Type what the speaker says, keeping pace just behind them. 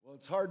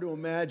It's hard to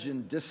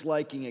imagine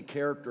disliking a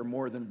character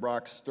more than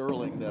Brock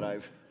Sterling that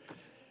I've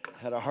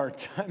had a hard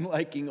time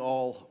liking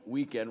all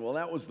weekend. Well,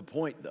 that was the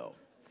point, though.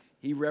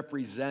 He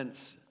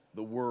represents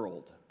the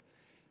world.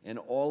 And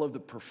all of the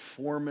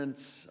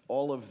performance,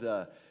 all of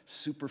the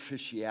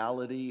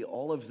superficiality,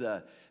 all of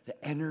the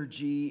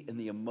energy and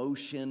the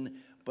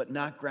emotion, but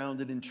not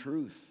grounded in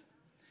truth.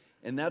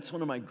 And that's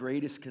one of my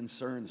greatest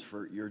concerns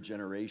for your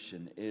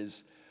generation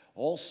is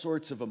all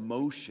sorts of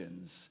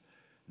emotions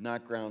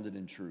not grounded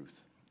in truth.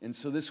 And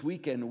so this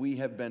weekend we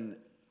have been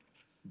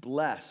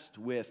blessed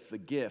with the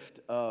gift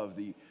of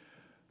the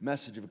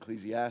message of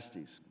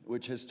Ecclesiastes,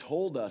 which has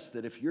told us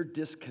that if you're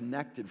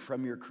disconnected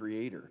from your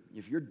Creator,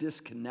 if you're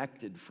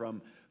disconnected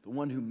from the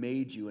one who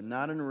made you and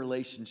not in a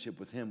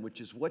relationship with Him,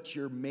 which is what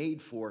you're made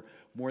for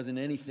more than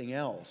anything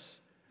else,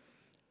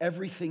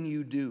 everything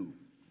you do,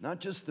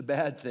 not just the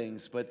bad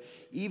things, but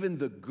even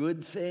the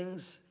good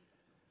things,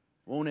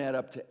 won't add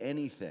up to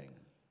anything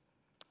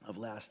of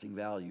lasting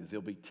value.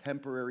 There'll be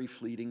temporary,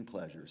 fleeting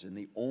pleasures, and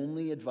the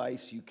only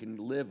advice you can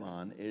live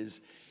on is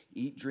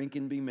eat, drink,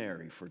 and be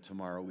merry, for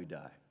tomorrow we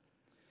die.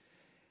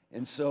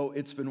 And so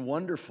it's been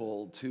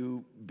wonderful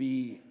to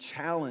be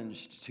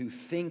challenged to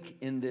think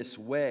in this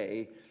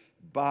way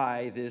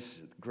by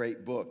this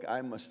great book.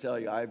 I must tell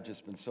you, I've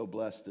just been so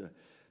blessed to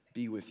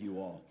be with you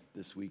all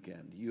this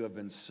weekend. You have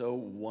been so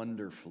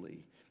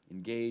wonderfully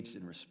engaged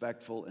and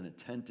respectful and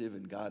attentive,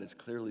 and God has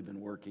clearly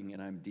been working,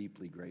 and I'm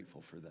deeply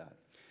grateful for that.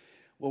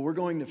 Well, we're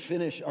going to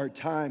finish our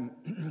time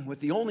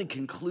with the only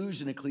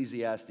conclusion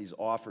Ecclesiastes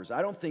offers.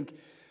 I don't think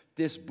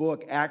this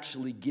book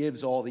actually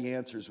gives all the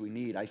answers we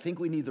need. I think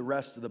we need the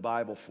rest of the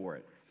Bible for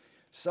it.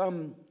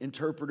 Some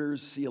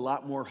interpreters see a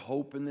lot more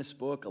hope in this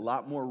book, a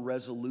lot more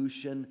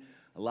resolution,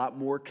 a lot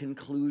more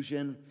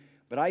conclusion,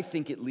 but I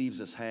think it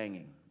leaves us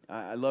hanging.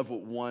 I love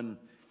what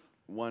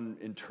one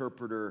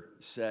interpreter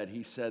said.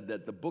 He said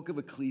that the book of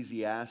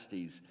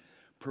Ecclesiastes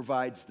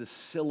provides the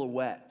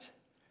silhouette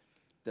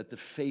that the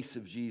face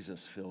of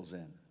Jesus fills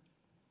in.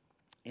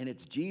 And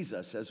it's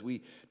Jesus, as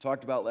we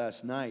talked about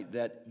last night,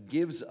 that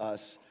gives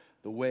us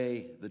the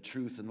way, the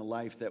truth, and the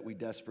life that we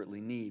desperately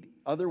need.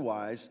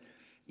 Otherwise,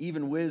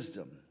 even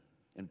wisdom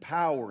and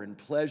power and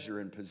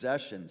pleasure and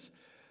possessions,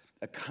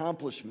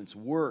 accomplishments,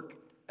 work,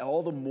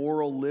 all the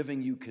moral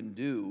living you can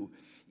do,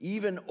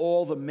 even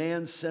all the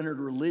man-centered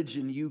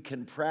religion you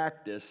can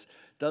practice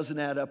doesn't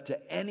add up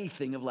to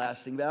anything of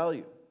lasting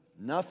value.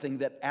 Nothing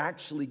that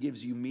actually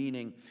gives you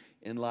meaning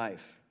in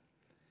life.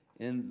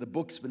 And the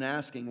book's been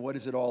asking, what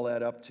does it all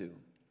add up to?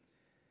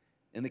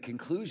 And the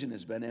conclusion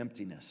has been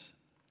emptiness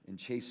and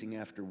chasing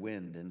after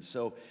wind. And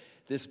so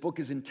this book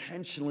is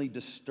intentionally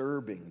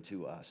disturbing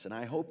to us. And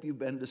I hope you've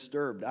been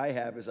disturbed. I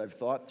have, as I've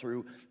thought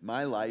through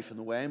my life and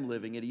the way I'm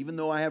living it. Even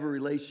though I have a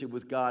relationship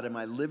with God, am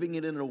I living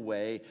it in a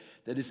way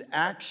that is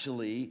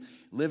actually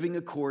living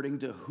according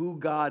to who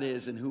God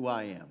is and who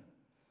I am?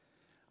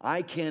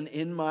 I can,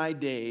 in my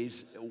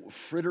days,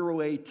 fritter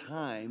away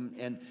time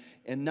and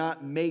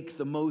not make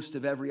the most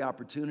of every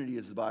opportunity,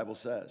 as the Bible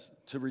says,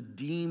 to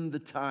redeem the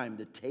time,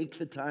 to take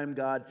the time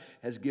God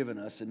has given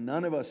us. And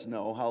none of us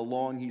know how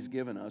long He's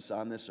given us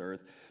on this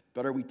earth,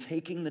 but are we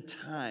taking the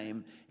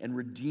time and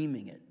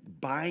redeeming it,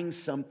 buying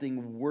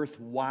something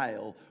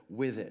worthwhile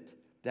with it?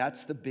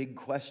 That's the big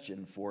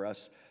question for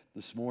us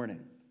this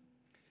morning.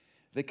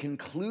 The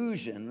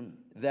conclusion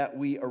that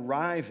we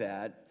arrive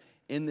at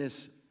in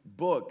this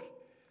book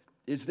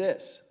is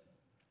this.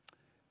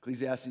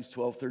 Ecclesiastes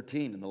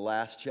 12:13 in the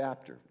last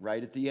chapter,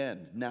 right at the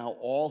end. Now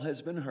all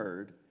has been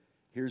heard.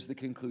 Here's the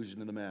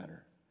conclusion of the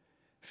matter.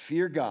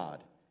 Fear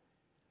God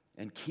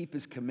and keep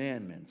His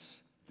commandments.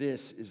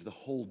 This is the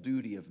whole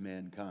duty of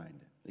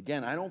mankind.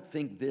 Again, I don't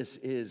think this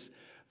is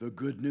the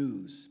good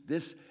news.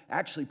 This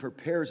actually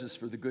prepares us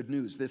for the good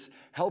news. This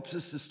helps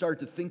us to start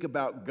to think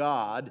about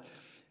God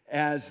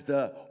as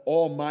the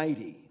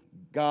Almighty,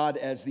 God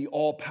as the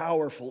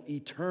all-powerful,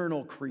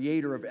 eternal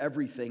creator of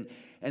everything,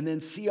 and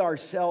then see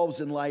ourselves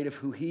in light of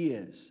who He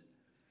is.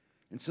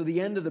 And so the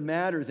end of the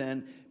matter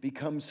then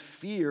becomes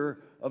fear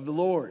of the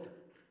Lord.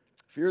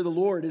 Fear of the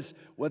Lord is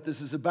what this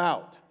is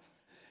about.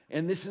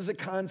 And this is a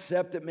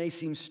concept that may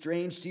seem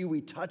strange to you. We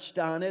touched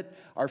on it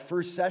our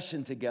first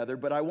session together,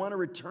 but I want to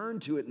return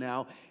to it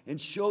now and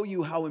show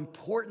you how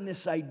important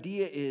this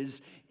idea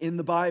is in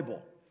the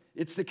Bible.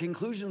 It's the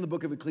conclusion of the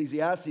book of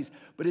Ecclesiastes,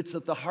 but it's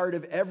at the heart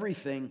of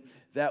everything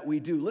that we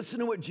do. Listen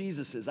to what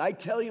Jesus says. I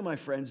tell you, my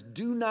friends,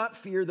 do not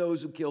fear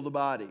those who kill the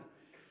body,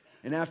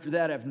 and after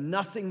that have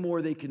nothing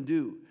more they can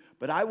do.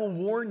 But I will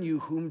warn you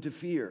whom to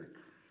fear.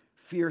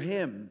 Fear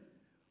Him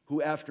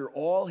who after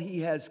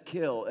he has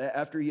killed,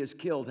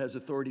 has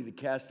authority to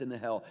cast into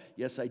hell.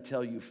 Yes, I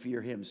tell you,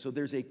 fear Him. So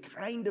there's a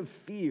kind of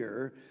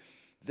fear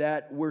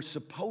that we're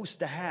supposed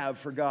to have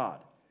for God.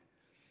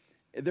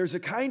 There's a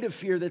kind of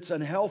fear that's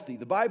unhealthy.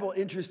 The Bible,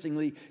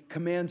 interestingly,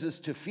 commands us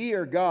to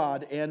fear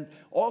God and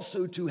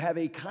also to have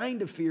a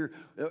kind of fear,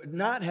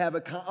 not have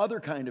other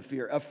kind of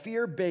fear, a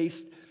fear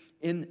based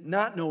in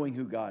not knowing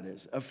who God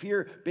is, a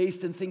fear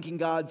based in thinking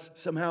God's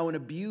somehow an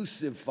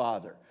abusive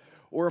father,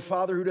 or a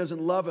father who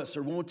doesn't love us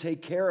or won't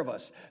take care of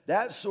us.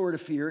 That sort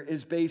of fear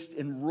is based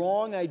in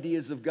wrong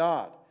ideas of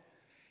God.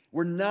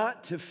 We're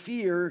not to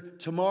fear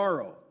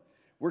tomorrow.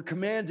 We're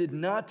commanded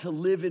not to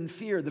live in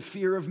fear. The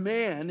fear of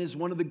man is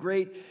one of the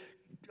great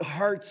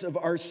hearts of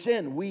our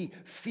sin. We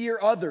fear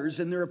others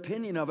and their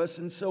opinion of us,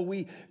 and so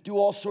we do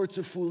all sorts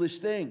of foolish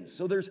things.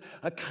 So there's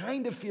a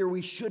kind of fear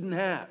we shouldn't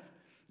have.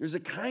 There's a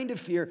kind of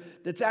fear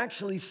that's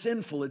actually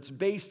sinful. It's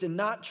based in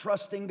not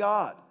trusting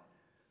God.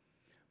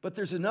 But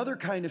there's another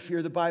kind of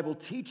fear the Bible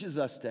teaches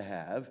us to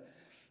have,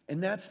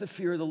 and that's the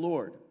fear of the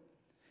Lord.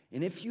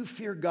 And if you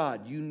fear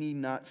God, you need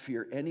not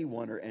fear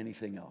anyone or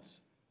anything else.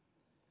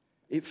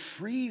 It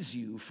frees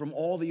you from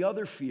all the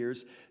other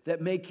fears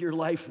that make your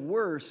life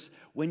worse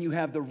when you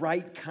have the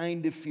right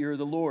kind of fear of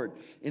the Lord.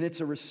 And it's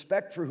a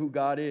respect for who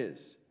God is.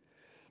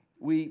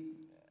 We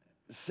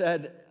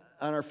said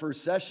on our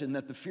first session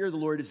that the fear of the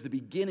Lord is the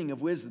beginning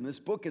of wisdom. This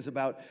book is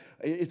about,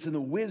 it's in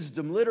the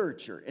wisdom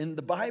literature. And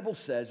the Bible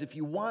says if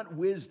you want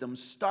wisdom,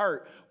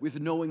 start with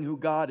knowing who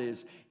God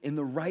is in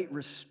the right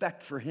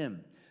respect for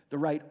Him, the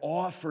right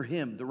awe for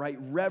Him, the right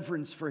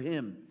reverence for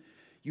Him.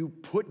 You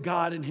put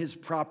God in His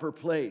proper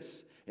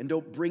place and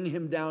don't bring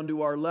Him down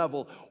to our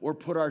level or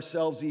put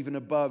ourselves even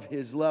above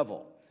His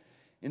level.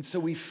 And so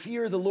we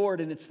fear the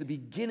Lord, and it's the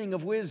beginning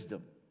of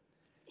wisdom.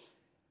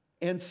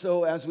 And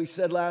so, as we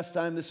said last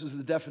time, this was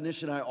the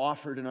definition I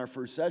offered in our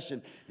first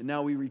session, and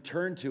now we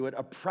return to it.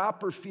 A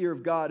proper fear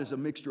of God is a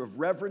mixture of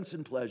reverence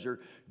and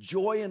pleasure,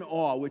 joy and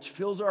awe, which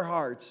fills our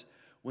hearts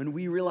when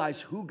we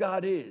realize who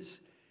God is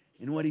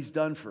and what He's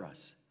done for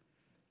us.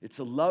 It's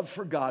a love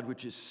for God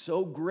which is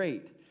so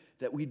great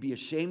that we'd be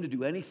ashamed to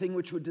do anything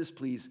which would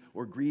displease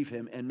or grieve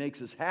Him, and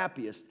makes us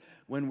happiest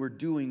when we're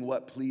doing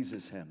what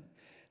pleases Him.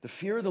 The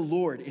fear of the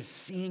Lord is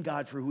seeing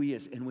God for who He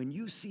is. And when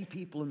you see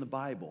people in the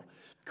Bible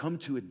come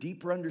to a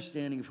deeper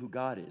understanding of who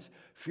God is,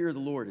 fear of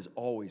the Lord is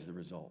always the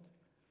result.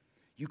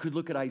 You could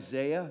look at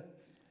Isaiah,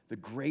 the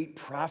great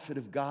prophet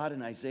of God,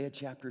 in Isaiah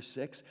chapter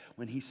 6,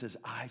 when he says,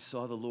 I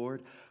saw the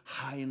Lord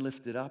high and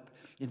lifted up,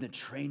 in the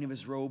train of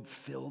His robe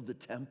filled the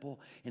temple,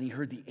 and he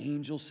heard the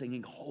angels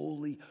singing,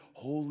 holy,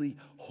 holy,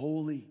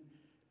 holy.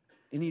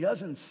 And he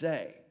doesn't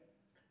say,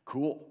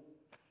 cool.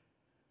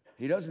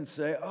 He doesn't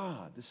say,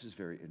 this is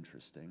very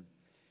interesting.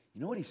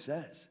 You know what he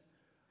says?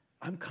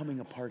 I'm coming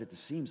apart at the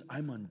seams.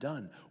 I'm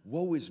undone.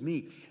 Woe is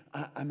me.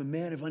 I'm a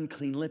man of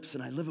unclean lips,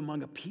 and I live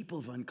among a people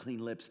of unclean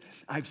lips.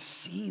 I've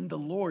seen the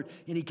Lord.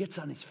 And he gets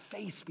on his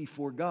face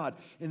before God.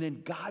 And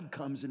then God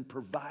comes and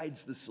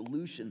provides the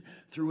solution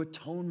through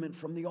atonement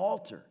from the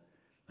altar,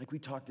 like we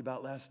talked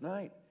about last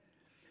night.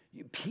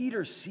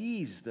 Peter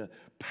sees the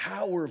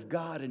power of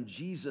God and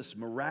Jesus'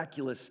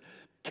 miraculous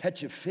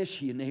catch of fish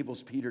He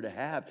enables Peter to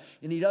have.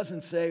 And he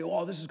doesn't say,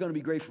 this is going to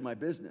be great for my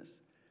business.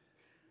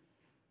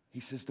 He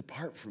says,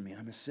 depart from me,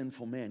 I'm a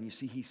sinful man. You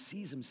see, he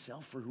sees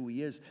himself for who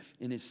he is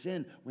in his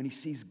sin when he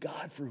sees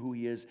God for who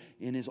He is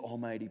in His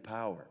almighty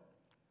power.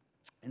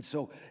 And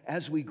so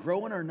as we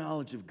grow in our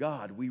knowledge of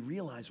God, we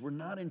realize we're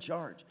not in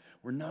charge.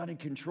 We're not in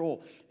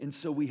control. And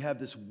so we have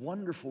this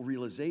wonderful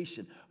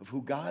realization of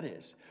who God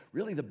is.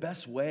 Really, the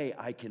best way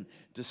I can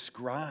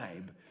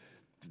describe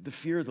the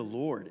fear of the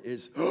Lord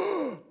is,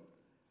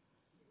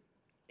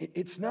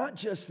 it's not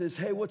just this,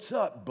 hey, what's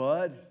up,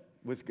 bud,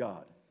 with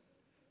God.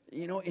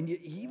 You know, and you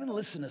even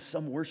listen to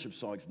some worship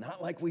songs, not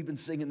like we've been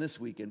singing this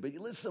weekend, but you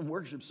listen to some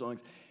worship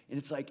songs, and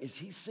it's like, is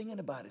he singing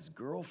about his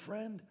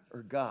girlfriend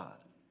or God?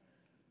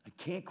 I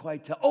can't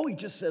quite tell. He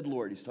just said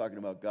Lord. He's talking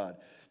about God.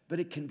 But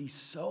it can be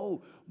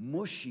so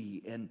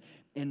mushy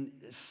and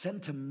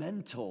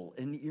sentimental,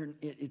 and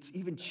it's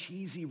even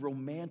cheesy,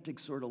 romantic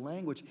sort of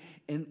language,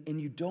 and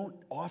you don't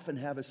often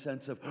have a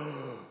sense of,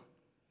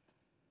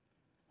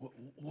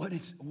 what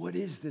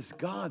is this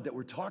God that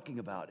we're talking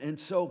about? And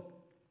so,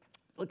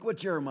 look what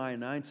Jeremiah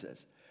 9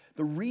 says.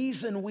 The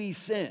reason we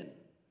sin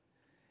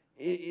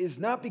is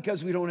not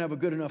because we don't have a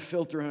good enough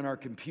filter on our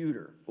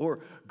computer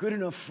or good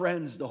enough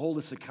friends to hold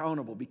us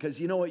accountable, because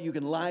you know what? You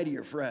can lie to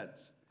your friends.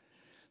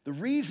 The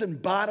reason,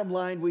 bottom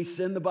line, we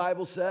sin, the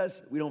Bible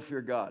says, we don't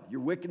fear God. Your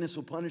wickedness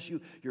will punish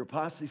you. Your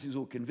apostasies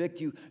will convict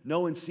you.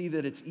 Know and see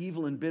that it's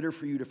evil and bitter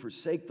for you to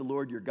forsake the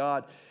Lord your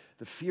God.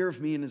 The fear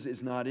of me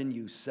is not in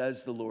you,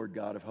 says the Lord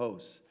God of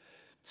hosts.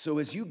 So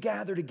as you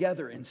gather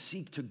together and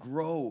seek to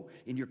grow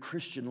in your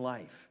Christian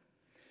life,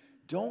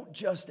 don't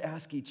just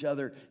ask each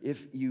other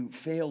if you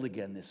failed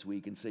again this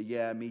week and say,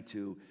 yeah, me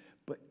too.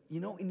 But you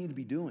know what you need to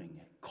be doing?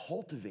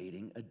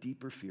 Cultivating a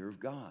deeper fear of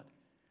God.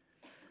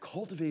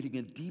 Cultivating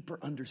a deeper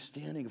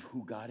understanding of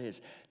who God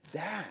is.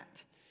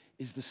 That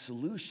is the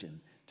solution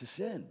to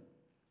sin.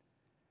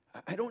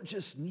 I don't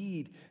just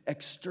need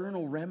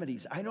external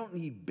remedies. I don't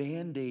need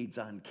Band-Aids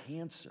on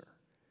cancer.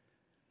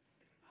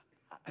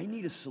 I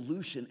need a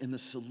solution, and the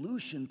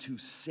solution to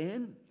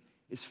sin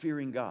is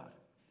fearing God.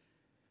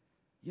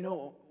 You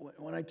know,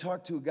 when I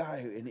talk to a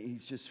guy and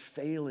he's just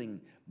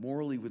failing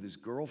morally with his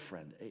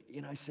girlfriend,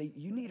 I say,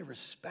 you need to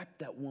respect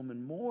that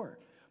woman more.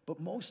 But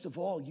most of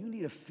all, you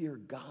need to fear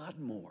God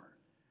more.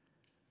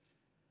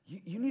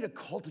 You need to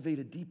cultivate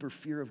a deeper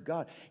fear of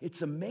God.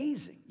 It's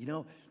amazing.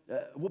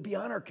 We'll be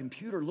on our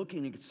computer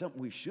looking at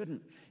something we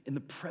shouldn't in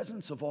the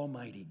presence of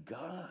Almighty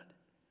God.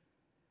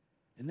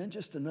 And then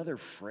just another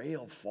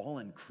frail,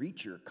 fallen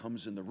creature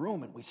comes in the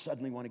room and we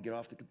suddenly want to get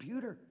off the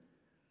computer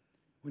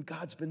when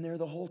God's been there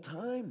the whole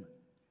time.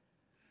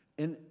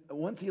 And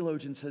one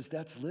theologian says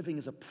that's living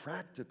as a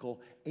practical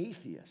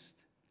atheist.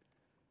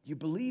 You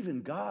believe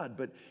in God,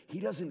 but he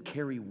doesn't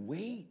carry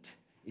weight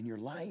in your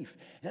life.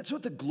 And that's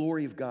what the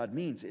glory of God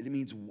means. It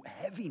means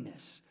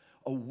heaviness,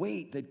 a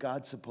weight that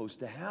God's supposed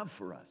to have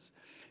for us.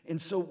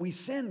 And so we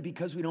sin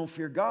because we don't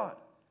fear God.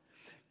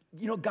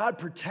 God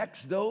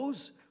protects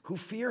those who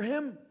fear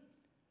him.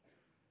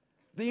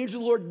 The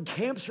angel of the Lord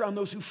encamps around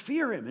those who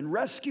fear him and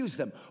rescues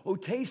them. Oh,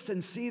 taste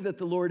and see that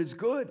the Lord is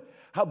good.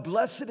 How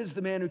blessed is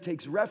the man who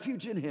takes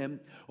refuge in him.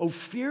 Oh,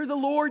 fear the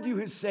Lord, you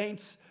his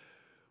saints,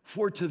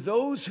 for to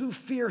those who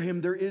fear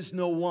him there is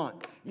no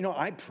want.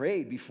 I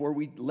prayed before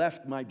we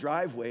left my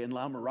driveway in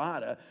La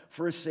Mirada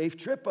for a safe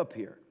trip up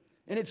here.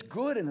 And it's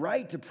good and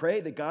right to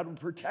pray that God would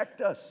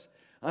protect us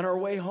on our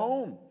way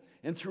home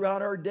and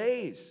throughout our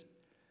days.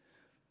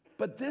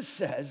 But this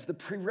says the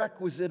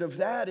prerequisite of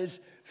that is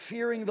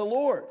fearing the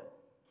Lord.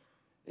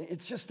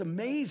 It's just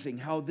amazing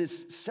how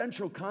this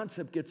central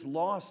concept gets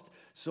lost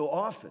so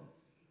often.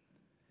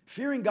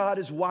 Fearing God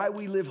is why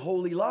we live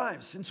holy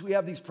lives. Since we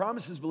have these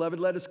promises, beloved,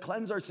 let us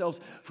cleanse ourselves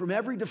from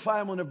every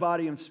defilement of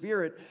body and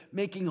spirit,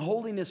 making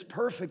holiness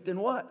perfect in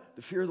what?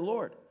 The fear of the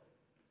Lord.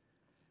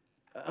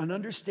 An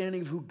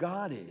understanding of who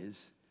God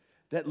is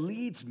that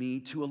leads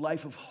me to a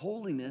life of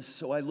holiness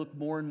so I look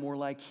more and more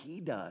like he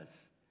does.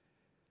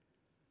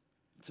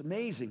 It's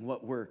amazing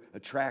what we're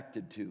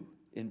attracted to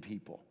in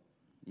people.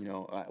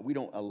 We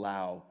don't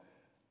allow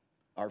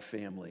our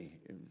family,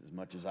 as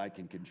much as I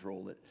can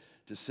control it,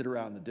 to sit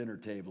around the dinner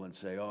table and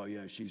say, oh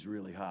yeah, she's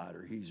really hot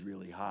or he's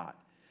really hot.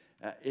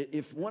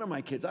 If one of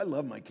my kids, I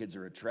love my kids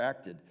are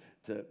attracted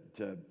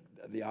to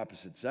the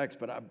opposite sex,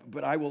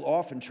 but I will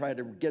often try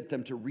to get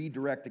them to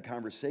redirect the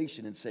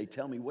conversation and say,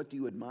 tell me, what do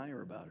you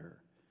admire about her?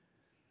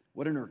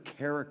 What in her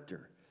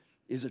character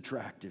is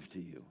attractive to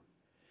you?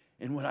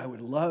 And what I would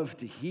love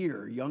to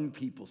hear young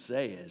people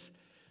say is,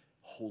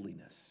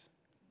 holiness.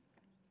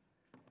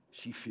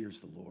 She fears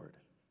the Lord.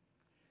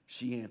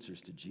 She answers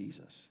to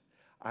Jesus.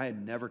 I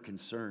am never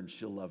concerned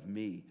she'll love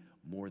me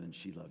more than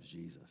she loves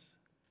Jesus.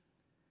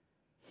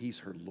 He's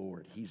her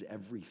Lord. He's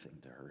everything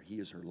to her. He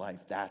is her life.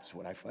 That's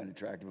what I find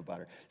attractive about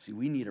her. See,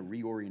 we need a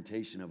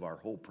reorientation of our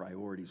whole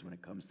priorities when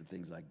it comes to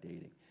things like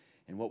dating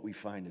and what we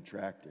find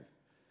attractive.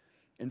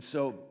 And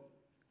so,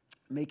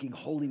 making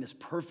holiness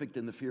perfect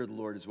in the fear of the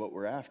Lord is what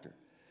we're after.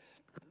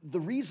 The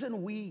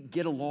reason we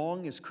get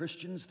along as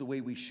Christians the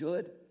way we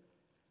should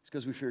is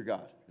because we fear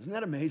God. Isn't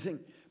that amazing?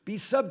 Be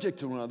subject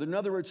to one another. In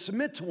other words,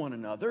 submit to one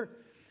another.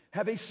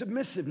 Have a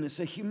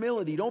submissiveness, a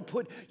humility. Don't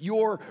put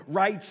your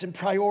rights and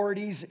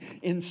priorities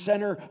in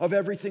center of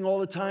everything all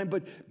the time,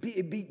 but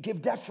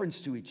give deference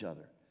to each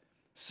other.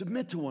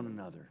 Submit to one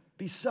another.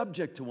 Be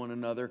subject to one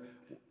another.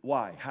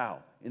 Why? How?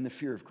 In the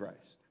fear of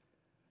Christ.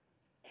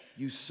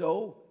 You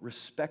so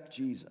respect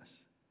Jesus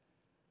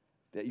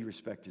that you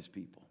respect his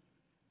people.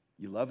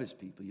 You love his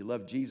people. You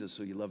love Jesus,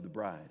 so you love the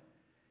bride.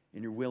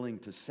 And you're willing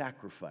to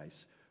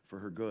sacrifice for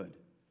her good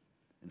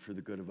and for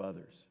the good of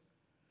others.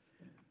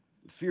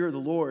 The fear of the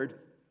Lord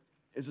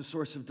is a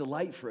source of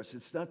delight for us.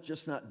 It's not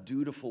just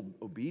dutiful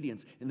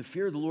obedience. In the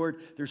fear of the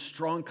Lord, there's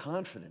strong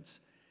confidence.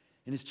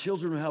 And his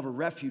children will have a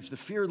refuge. The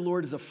fear of the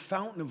Lord is a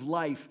fountain of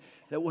life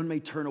that one may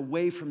turn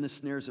away from the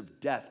snares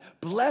of death.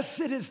 Blessed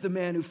is the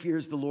man who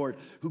fears the Lord,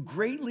 who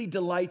greatly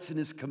delights in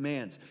his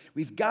commands.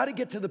 We've got to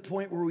get to the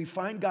point where we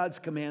find God's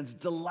commands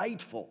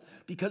delightful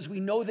because we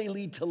know they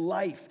lead to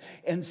life,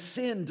 and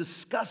sin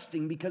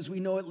disgusting because we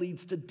know it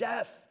leads to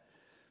death.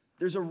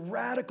 There's a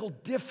radical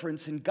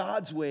difference in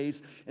God's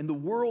ways and the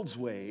world's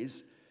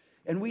ways,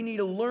 and we need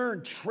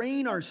to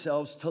train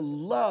ourselves to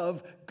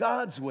love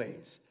God's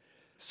ways.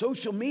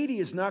 Social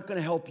media is not going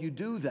to help you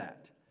do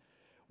that.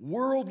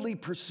 Worldly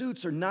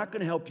pursuits are not going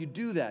to help you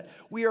do that.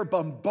 We are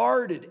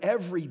bombarded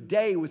every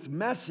day with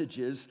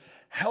messages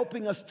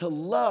helping us to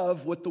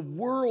love what the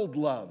world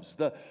loves,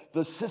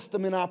 the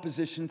system in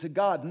opposition to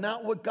God,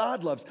 not what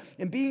God loves.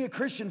 And being a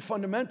Christian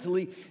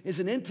fundamentally is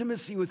an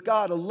intimacy with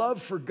God, a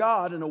love for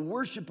God, and a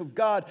worship of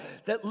God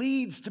that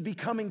leads to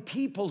becoming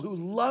people who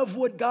love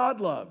what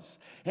God loves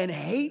and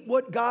hate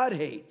what God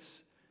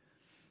hates.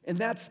 And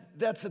that's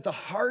at the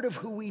heart of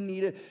who we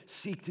need to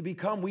seek to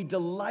become. We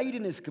delight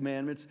in his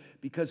commandments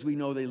because we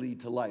know they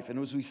lead to life. And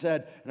as we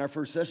said in our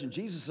first session,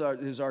 Jesus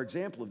is our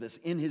example of this.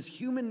 In his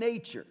human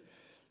nature,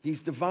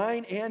 he's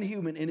divine and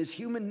human. In his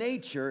human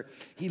nature,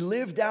 he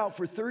lived out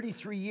for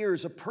 33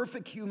 years a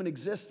perfect human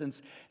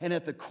existence, and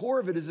at the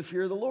core of it is the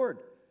fear of the Lord.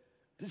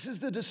 This is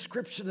the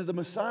description of the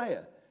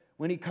Messiah.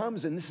 When he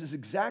comes, and this is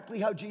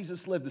exactly how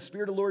Jesus lived. The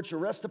Spirit of the Lord shall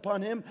rest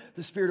upon him,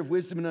 the Spirit of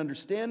wisdom and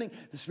understanding,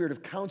 the Spirit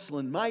of counsel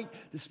and might,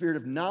 the Spirit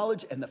of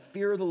knowledge and the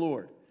fear of the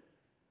Lord.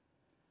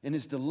 And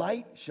his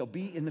delight shall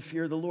be in the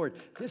fear of the Lord.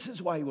 This is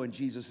why when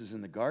Jesus is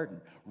in the garden,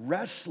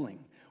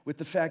 wrestling with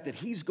the fact that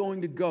he's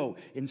going to go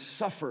and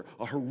suffer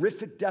a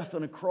horrific death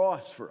on a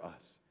cross for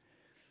us.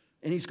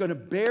 And he's going to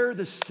bear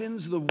the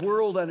sins of the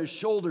world on his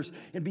shoulders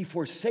and be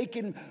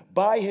forsaken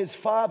by his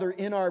Father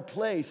in our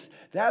place.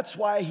 That's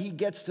why he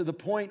gets to the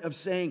point of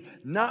saying,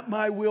 not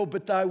my will,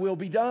 but thy will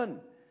be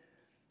done.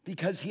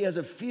 Because he has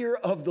a fear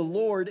of the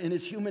Lord in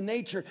his human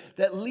nature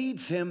that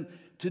leads him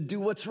to do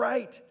what's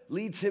right,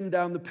 leads him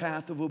down the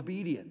path of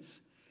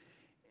obedience.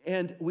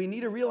 And we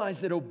need to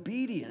realize that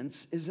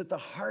obedience is at the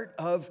heart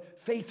of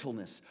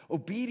faithfulness.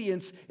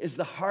 Obedience is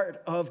the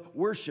heart of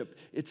worship.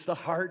 It's the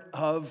heart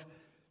of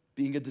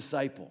being a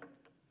disciple.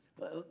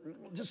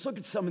 Just look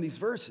at some of these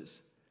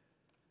verses.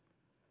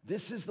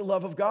 This is the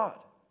love of God,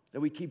 that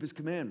we keep his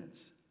commandments.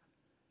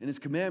 And his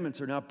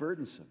commandments are not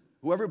burdensome.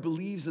 Whoever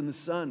believes in the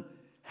Son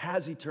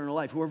has eternal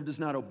life. Whoever does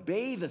not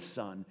obey the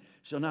Son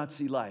shall not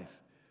see life,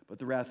 but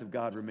the wrath of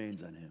God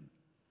remains on him.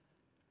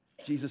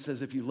 Jesus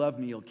says, if you love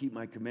me, you'll keep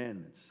my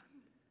commandments.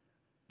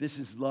 This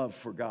is love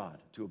for God,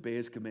 to obey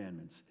his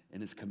commandments,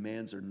 and his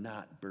commands are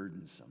not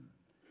burdensome.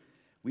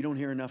 We don't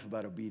hear enough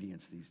about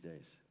obedience these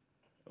days.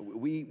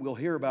 We will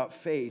hear about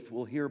faith,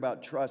 we'll hear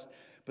about trust,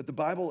 but the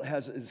Bible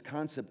has this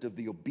concept of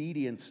the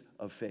obedience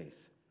of faith.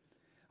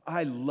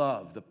 I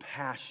love the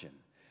passion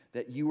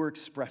that you are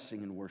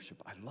expressing in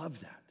worship. I love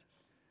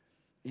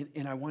that.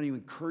 And I want to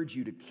encourage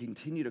you to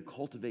continue to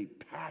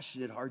cultivate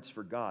passionate hearts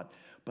for God.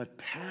 But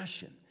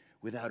passion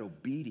without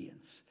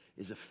obedience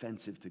is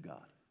offensive to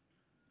God.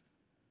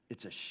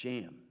 It's a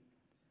sham.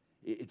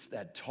 It's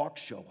that talk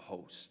show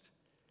host.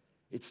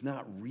 It's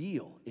not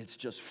real. It's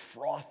just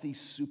frothy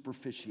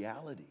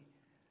superficiality.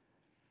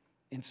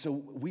 And so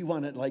we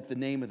want to, like the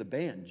name of the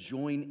band,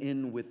 join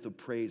in with the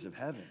praise of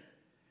heaven.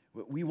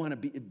 We want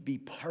to be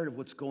part of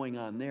what's going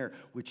on there,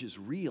 which is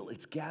real.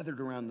 It's gathered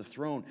around the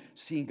throne,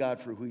 seeing God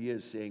for who he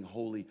is, saying,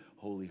 holy,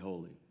 holy,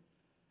 holy.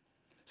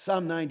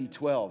 Psalm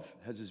 90:12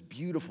 has this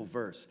beautiful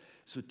verse.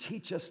 So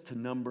teach us to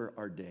number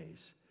our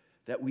days,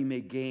 that we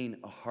may gain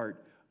a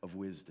heart of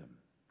wisdom.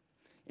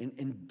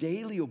 And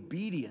daily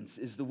obedience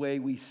is the way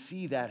we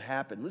see that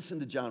happen. Listen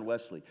to John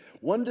Wesley.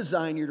 One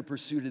design you're to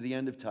pursue to the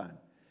end of time,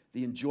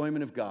 the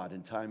enjoyment of God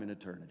in time and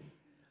eternity.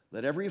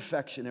 Let every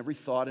affection, every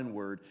thought and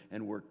word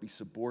and work be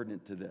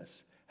subordinate to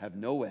this. Have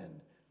no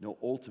end, no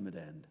ultimate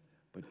end,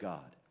 but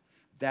God.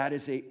 That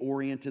is a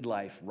oriented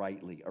life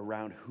rightly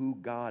around who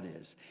God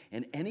is.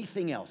 And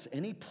anything else,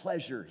 any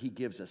pleasure he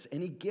gives us,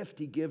 any gift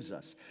he gives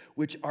us,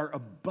 which are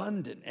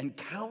abundant and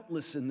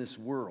countless in this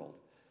world,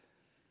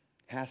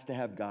 has to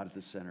have God at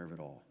the center of it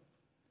all.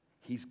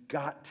 He's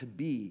got to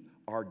be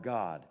our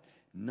God.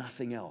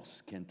 Nothing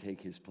else can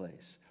take his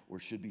place or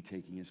should be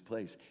taking his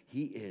place.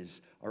 He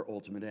is our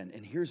ultimate end.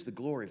 And here's the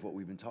glory of what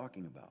we've been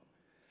talking about.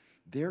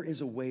 There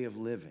is a way of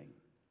living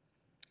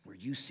where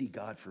you see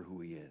God for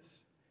who he is,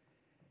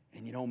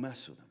 and you don't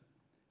mess with him.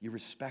 You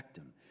respect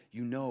him.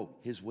 You know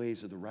his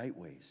ways are the right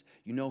ways.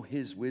 You know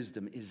his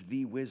wisdom is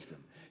the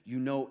wisdom. You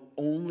know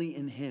only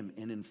in him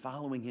and in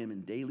following him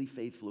in daily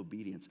faithful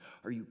obedience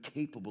are you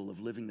capable of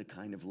living the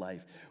kind of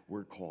life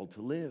we're called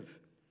to live.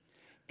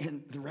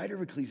 And the writer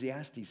of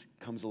Ecclesiastes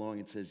comes along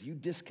and says, you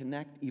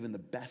disconnect even the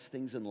best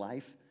things in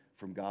life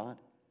from God,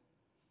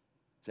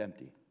 it's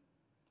empty,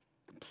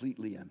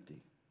 completely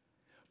empty.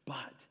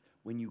 But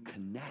when you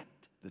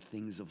connect the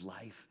things of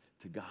life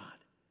to God,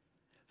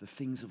 the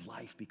things of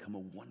life become a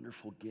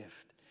wonderful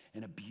gift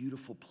and a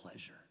beautiful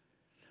pleasure.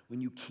 When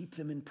you keep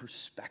them in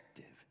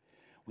perspective,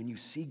 when you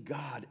see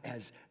God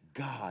as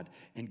God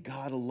and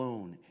God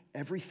alone,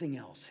 everything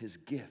else, his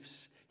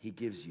gifts he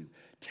gives you,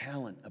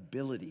 talent,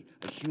 ability,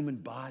 a human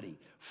body,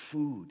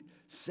 food,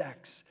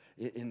 sex,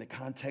 in the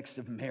context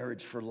of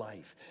marriage for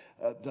life,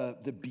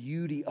 the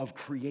beauty of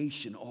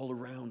creation all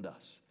around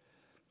us,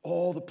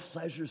 all the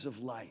pleasures of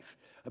life,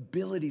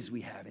 abilities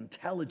we have,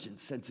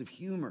 intelligence, sense of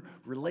humor,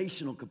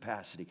 relational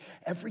capacity.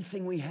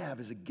 Everything we have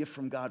is a gift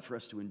from God for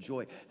us to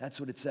enjoy. That's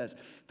what it says.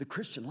 The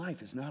Christian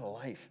life is not a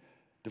life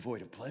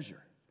devoid of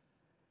pleasure.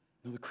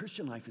 No, the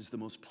Christian life is the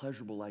most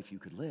pleasurable life you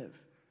could live.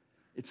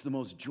 It's the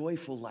most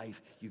joyful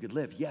life you could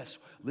live. Yes,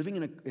 living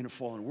in a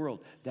fallen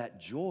world, that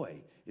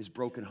joy is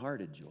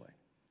brokenhearted joy.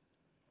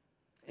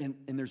 And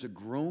there's a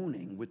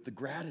groaning with the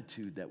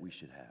gratitude that we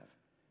should have.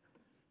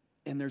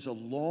 And there's a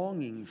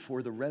longing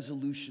for the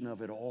resolution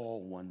of it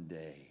all one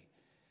day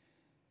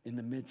in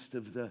the midst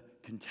of the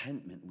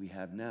contentment we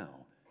have now,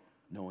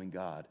 knowing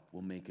God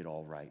will make it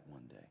all right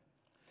one day.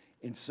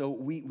 And so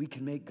we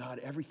can make God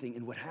everything.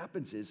 And what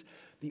happens is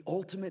the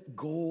ultimate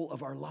goal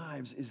of our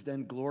lives is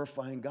then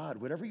glorifying God.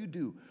 Whatever you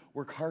do,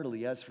 work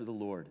heartily as for the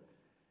Lord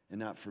and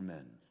not for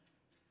men.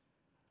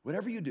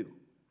 Whatever you do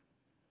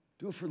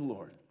it for the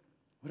Lord.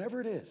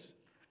 Whatever it is.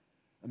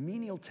 A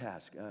menial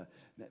task,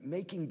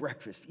 making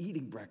breakfast,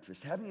 eating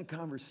breakfast, having a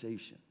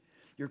conversation.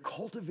 You're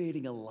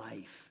cultivating a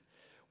life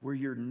where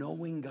you're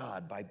knowing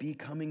God by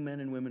becoming men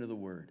and women of the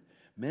Word,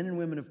 men and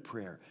women of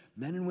prayer,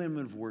 men and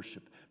women of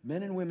worship,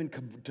 men and women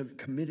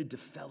committed to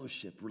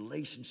fellowship,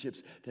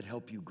 relationships that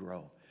help you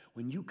grow.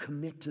 When you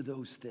commit to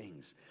those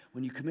things,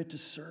 when you commit to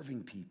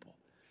serving people,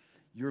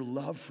 Your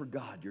love for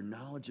God, your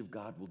knowledge of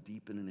God will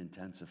deepen and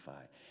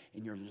intensify,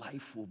 and your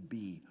life will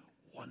be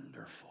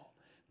wonderful.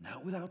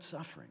 Not without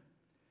suffering,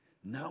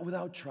 not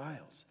without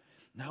trials,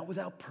 not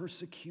without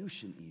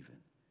persecution even,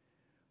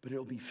 but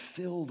it'll be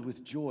filled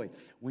with joy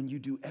when you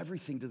do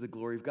everything to the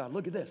glory of God.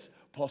 Look at this.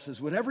 Paul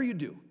says, whatever you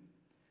do,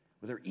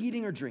 whether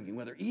eating or drinking,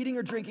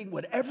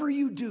 whatever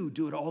you do,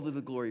 do it all to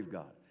the glory of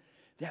God.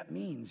 That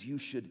means you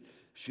should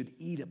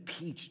eat a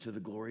peach to the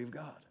glory of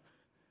God.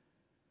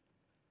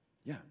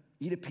 Yeah,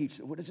 eat a peach.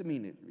 What does it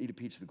mean to eat a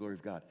peach to the glory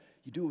of God?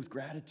 You do it with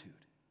gratitude.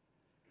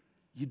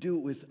 You do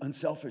it with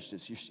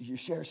unselfishness. You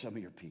share some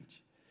of your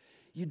peach.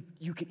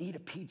 You can eat a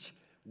peach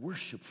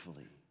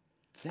worshipfully,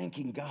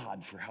 thanking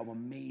God for how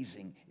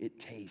amazing it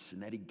tastes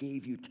and that he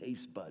gave you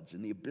taste buds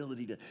and the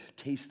ability to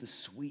taste the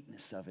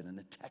sweetness of it and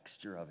the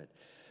texture of it.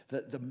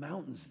 The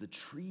mountains, the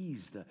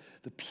trees,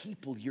 the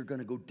people you're going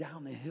to go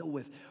down the hill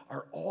with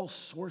are all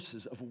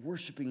sources of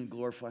worshiping and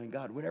glorifying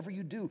God. Whatever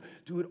you do,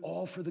 do it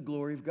all for the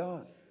glory of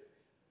God.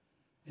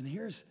 And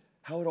here's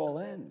how it all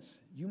ends.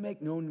 You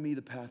make known to me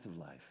the path of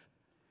life.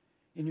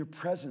 In your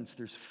presence,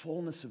 there's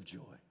fullness of joy.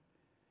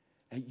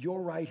 At your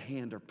right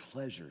hand are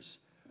pleasures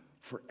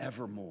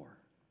forevermore.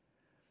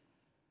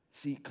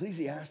 See,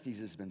 Ecclesiastes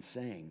has been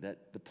saying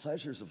that the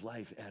pleasures of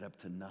life add up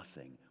to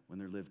nothing when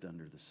they're lived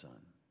under the sun.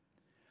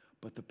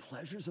 But the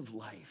pleasures of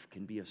life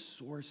can be a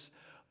source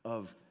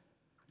of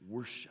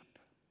worship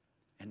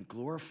and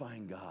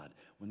glorifying God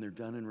when they're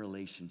done in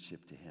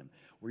relationship to him,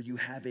 where you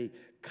have a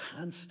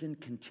constant,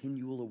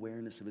 continual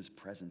awareness of his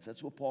presence.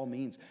 That's what Paul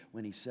means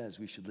when he says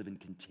we should live in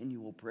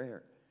continual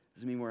prayer.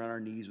 Doesn't mean we're on our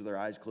knees with our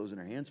eyes closed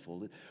and our hands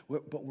folded,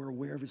 but we're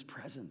aware of his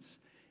presence.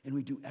 And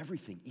we do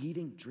everything,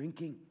 eating,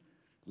 drinking,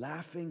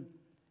 laughing,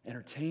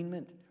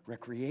 entertainment,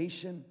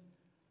 recreation,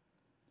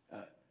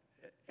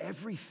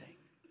 everything.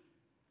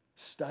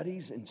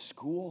 Studies in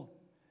school,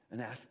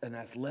 an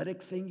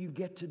athletic thing you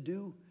get to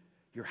do,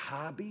 your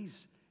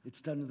hobbies,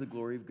 it's done to the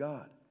glory of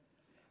God.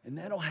 And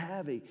that'll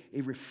have a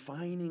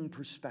refining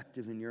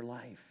perspective in your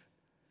life.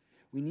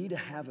 We need to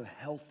have a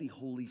healthy,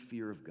 holy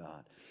fear of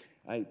God.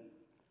 I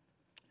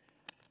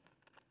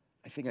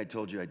think I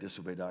told you I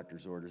disobey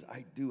doctor's orders.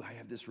 I do. I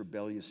have this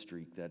rebellious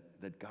streak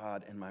that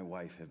God and my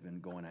wife have been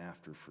going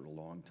after for a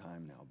long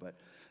time now. But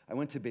I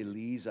went to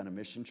Belize on a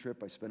mission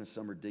trip. I spent a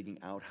summer digging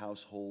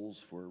outhouse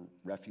holes for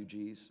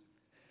refugees,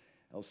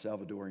 El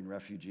Salvadorian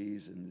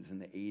refugees, and it was in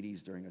the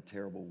 80s during a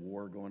terrible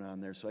war going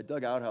on there. So I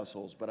dug outhouse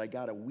holes, but I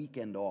got a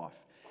weekend off.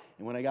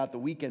 And when I got the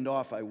weekend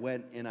off, I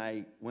went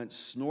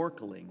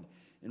snorkeling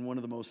in one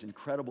of the most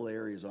incredible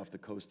areas off the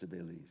coast of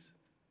Belize.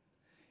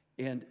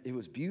 And it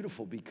was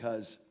beautiful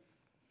because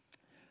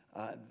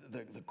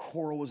the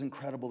coral was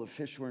incredible, the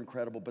fish were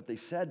incredible, but they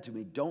said to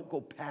me, don't go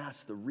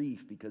past the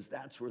reef because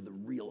that's where the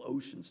real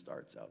ocean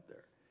starts out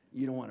there.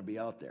 You don't want to be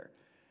out there.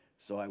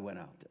 So I went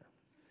out there.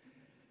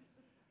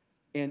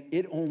 And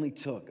it only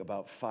took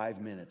about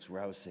 5 minutes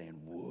where I was saying,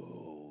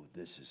 whoa,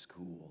 this is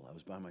cool. I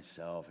was by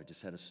myself. I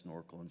just had a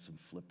snorkel and some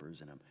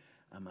flippers, and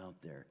I'm out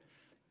there.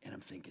 And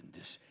I'm thinking,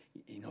 this,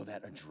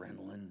 that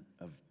adrenaline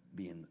of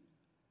being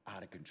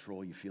out of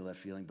control, you feel that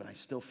feeling? But I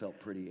still felt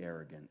pretty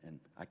arrogant, and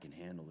I can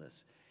handle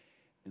this.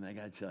 And I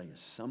got to tell you,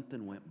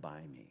 something went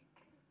by me.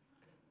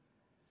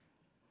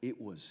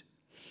 It was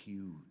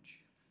huge.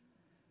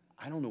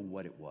 I don't know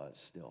what it was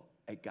still.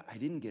 I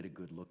didn't get a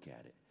good look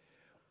at it,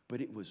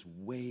 but it was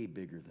way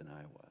bigger than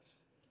I was.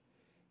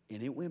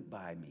 And it went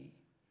by me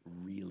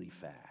really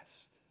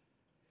fast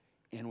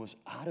and was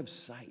out of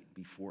sight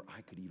before I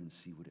could even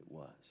see what it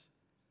was.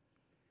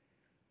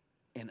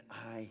 And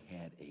I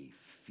had a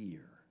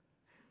fear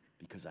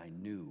because I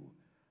knew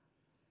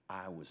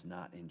I was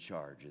not in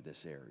charge of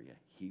this area.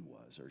 He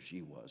was, or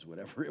she was,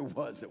 whatever it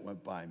was that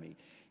went by me.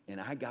 And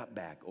I got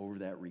back over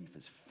that reef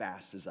as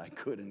fast as I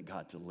could and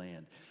got to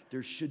land.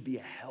 There should be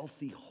a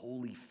healthy,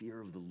 holy fear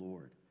of the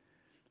Lord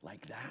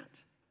like that.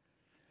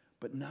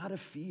 But not a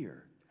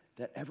fear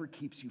that ever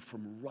keeps you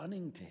from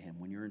running to him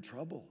when you're in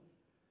trouble.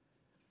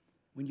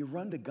 When you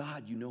run to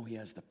God, you know he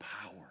has the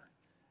power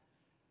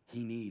he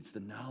needs, the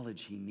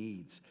knowledge he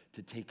needs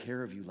to take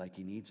care of you like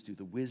he needs to,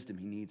 the wisdom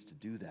he needs to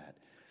do that.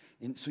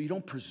 And so you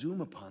don't presume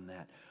upon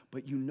that,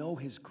 but you know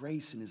his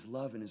grace and his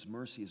love and his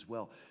mercy as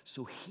well.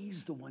 So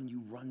he's the one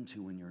you run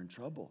to when you're in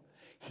trouble.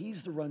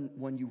 He's the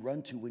one you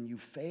run to when you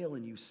fail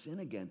and you sin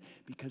again,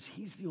 because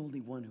he's the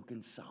only one who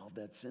can solve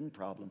that sin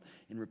problem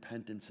in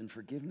repentance and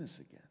forgiveness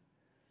again.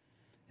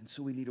 And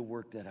so we need to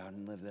work that out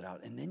and live that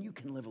out. And then you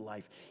can live a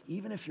life,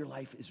 even if your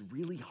life is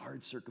really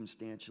hard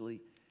circumstantially,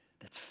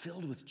 that's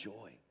filled with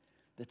joy,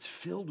 that's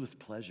filled with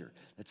pleasure,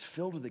 that's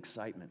filled with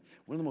excitement.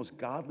 One of the most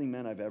godly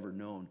men I've ever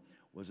known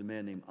was a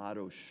man named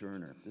Otto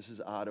Scherner. This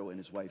is Otto and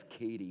his wife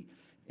Katie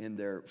and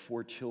their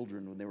 4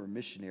 children when they were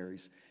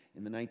missionaries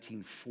in the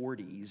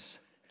 1940s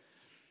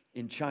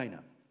in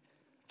China.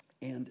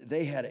 And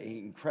they had an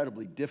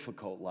incredibly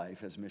difficult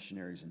life as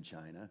missionaries in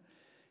China.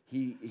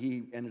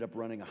 He ended up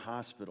running a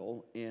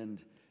hospital, and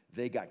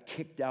they got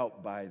kicked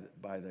out by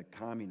the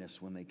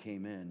communists when they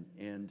came in,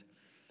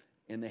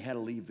 and they had to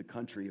leave the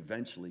country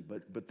eventually.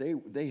 But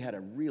they had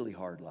a really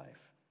hard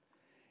life.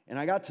 And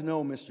I got to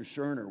know Mr.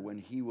 Scherner when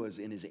he was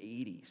in his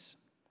 80s.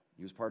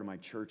 He was part of my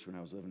church when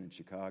I was living in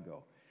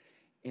Chicago.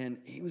 And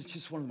he was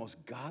just one of the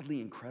most godly,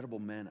 incredible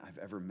men I've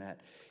ever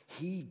met.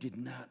 He did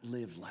not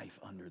live life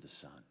under the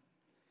sun.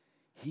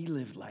 He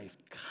lived life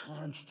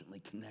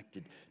constantly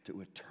connected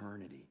to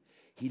eternity.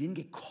 He didn't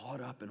get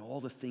caught up in all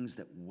the things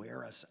that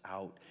wear us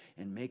out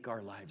and make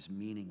our lives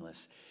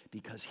meaningless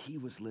because he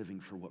was living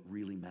for what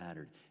really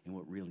mattered and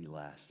what really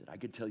lasted. I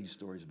could tell you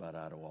stories about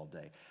Otto all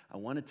day. I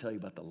want to tell you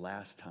about the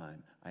last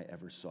time I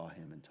ever saw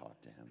him and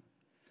talked to him.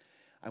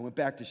 I went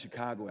back to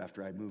Chicago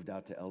after I moved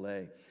out to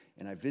L.A.,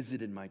 and I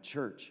visited my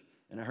church,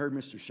 and I heard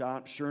Mr.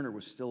 Scherner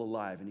was still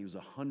alive, and he was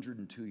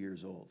 102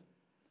 years old.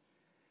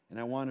 And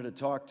I wanted to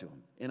talk to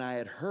him. And I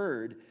had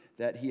heard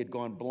that he had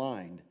gone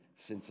blind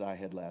since I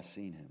had last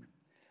seen him.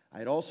 I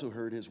had also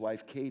heard his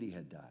wife Katie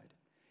had died.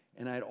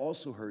 And I had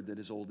also heard that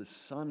his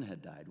oldest son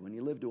had died. When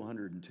you live to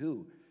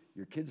 102,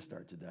 your kids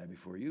start to die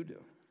before you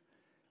do.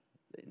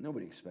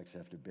 Nobody expects to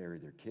have to bury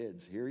their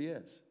kids. Here he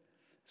is.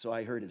 So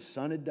I heard his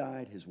son had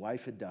died, his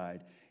wife had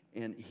died,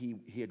 and he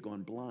had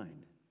gone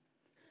blind.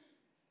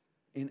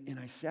 And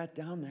I sat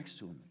down next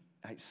to him.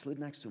 I slid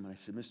next to him, and I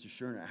said, Mr.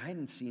 Scherner, I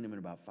hadn't seen him in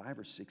about 5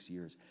 or 6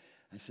 years.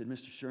 I said,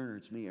 Mr. Scherner,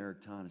 it's me,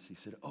 Eric Tonnes. He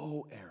said,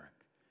 oh, Eric,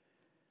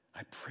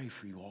 I pray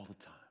for you all the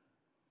time.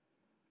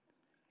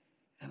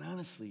 And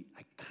honestly,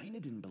 I kind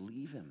of didn't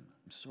believe him.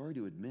 I'm sorry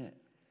to admit.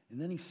 And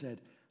then he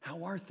said,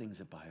 how are things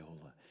at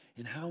Biola?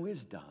 And how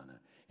is Donna?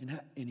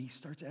 And he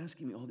starts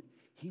asking me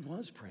he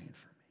was praying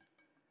for me.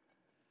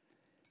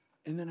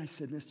 And then I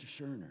said, Mr.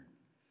 Scherner,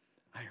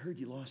 I heard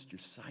you lost your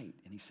sight.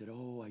 And he said,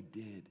 oh, I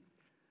did.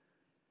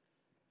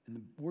 And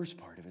the worst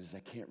part of it is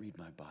I can't read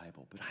my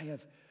Bible, but I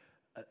have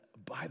a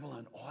Bible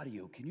on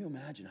audio. Can you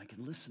imagine? I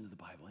can listen to the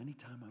Bible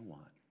anytime I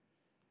want.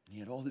 And he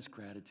had all this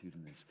gratitude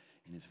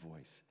in his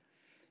voice.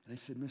 And I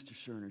said, Mr.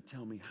 Scherner,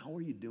 tell me, how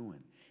are you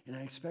doing? And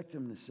I expect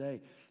him to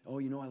say, oh,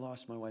 I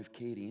lost my wife,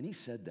 Katie. And he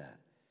said that.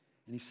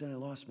 And he said, I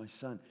lost my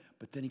son.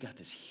 But then he got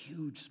this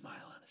huge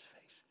smile on his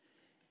face.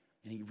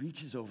 And he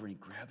reaches over and he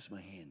grabs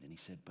my hand and he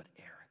said, but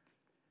Eric,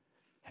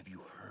 have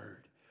you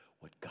heard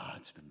what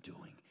God's been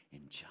doing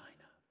in China?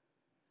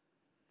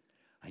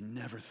 I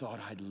never thought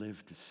I'd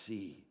live to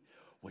see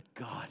what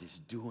God is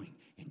doing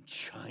in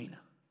China.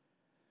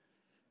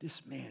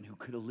 This man who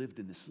could have lived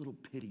in this little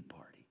pity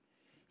party,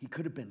 he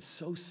could have been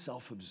so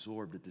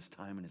self-absorbed at this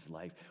time in his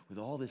life with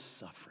all this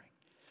suffering.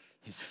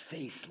 His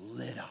face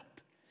lit up,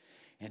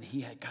 and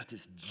he had got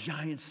this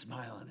giant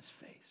smile on his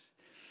face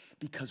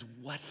because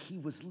what he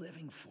was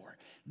living for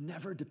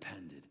never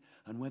depended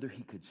on whether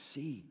he could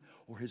see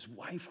or his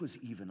wife was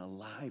even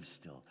alive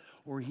still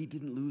or he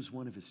didn't lose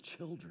one of his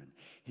children.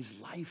 His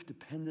life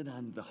depended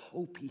on the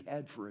hope he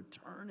had for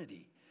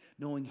eternity,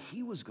 knowing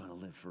he was going to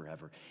live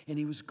forever, and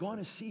he was going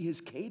to see his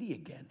Katie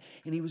again,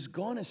 and he was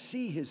going to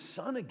see his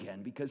son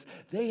again because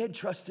they had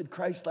trusted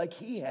Christ like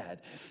he had,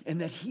 and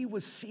that he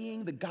was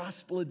seeing the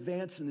gospel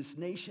advance in this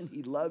nation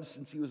he loved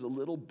since he was a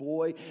little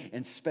boy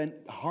and spent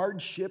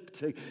hardship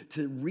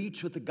to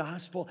reach with the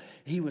gospel.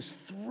 He was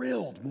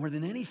thrilled more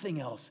than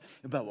anything else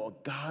about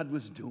what God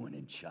was doing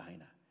in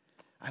China.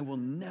 I will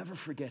never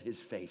forget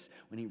his face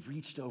when he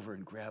reached over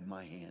and grabbed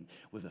my hand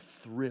with a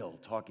thrill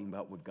talking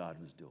about what God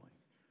was doing.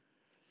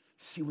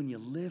 See, when you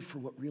live for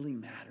what really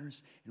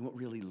matters and what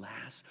really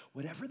lasts,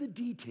 whatever the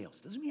details,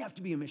 doesn't mean you have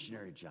to be a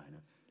missionary to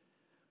China,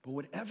 but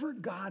whatever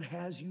God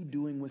has you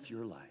doing with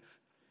your life,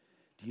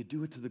 do you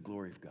do it to the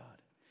glory of God,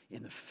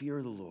 in the fear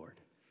of the Lord,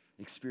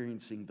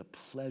 experiencing the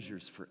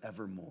pleasures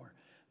forevermore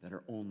that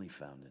are only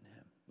found in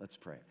him? Let's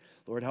pray.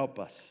 Lord, help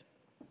us.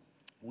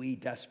 We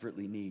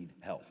desperately need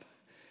help.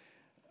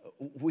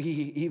 We,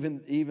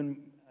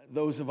 even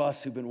those of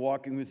us who've been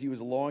walking with you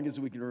as long as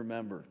we can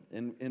remember,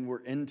 and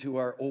we're into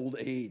our old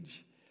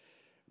age,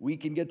 we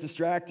can get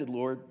distracted,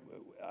 Lord.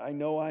 I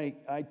know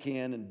I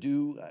can and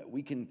do.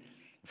 We can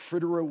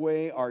fritter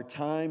away our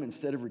time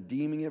instead of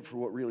redeeming it for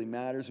what really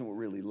matters and what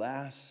really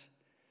lasts.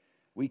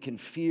 We can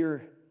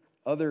fear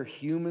other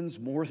humans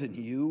more than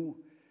you.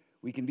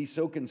 We can be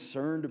so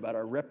concerned about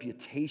our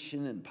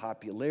reputation and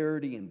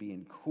popularity and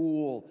being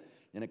cool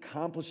and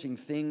accomplishing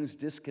things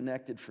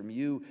disconnected from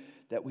you,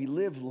 that we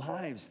live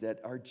lives that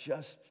are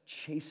just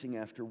chasing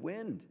after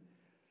wind.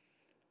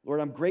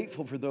 Lord, I'm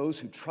grateful for those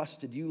who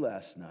trusted you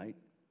last night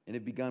and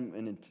have begun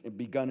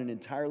an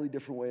entirely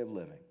different way of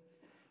living.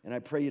 And I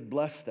pray you'd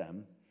bless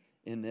them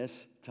in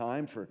this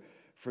time. For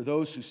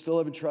those who still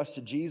haven't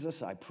trusted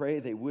Jesus, I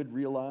pray they would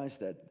realize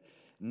that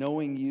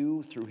knowing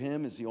you through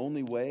him is the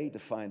only way to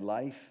find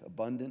life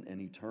abundant and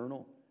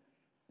eternal,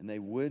 and they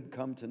would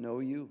come to know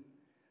you.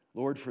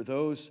 Lord, for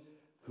those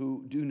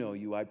who do know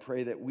you, I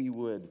pray that we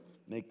would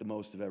make the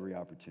most of every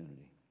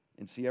opportunity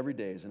and see every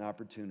day as an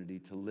opportunity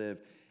to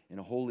live in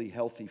a holy,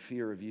 healthy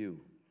fear of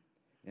you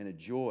and a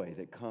joy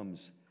that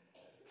comes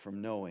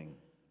from knowing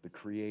the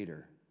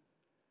Creator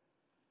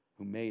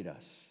who made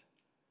us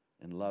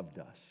and loved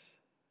us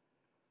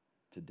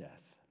to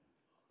death.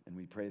 And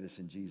we pray this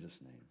in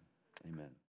Jesus' name. Amen.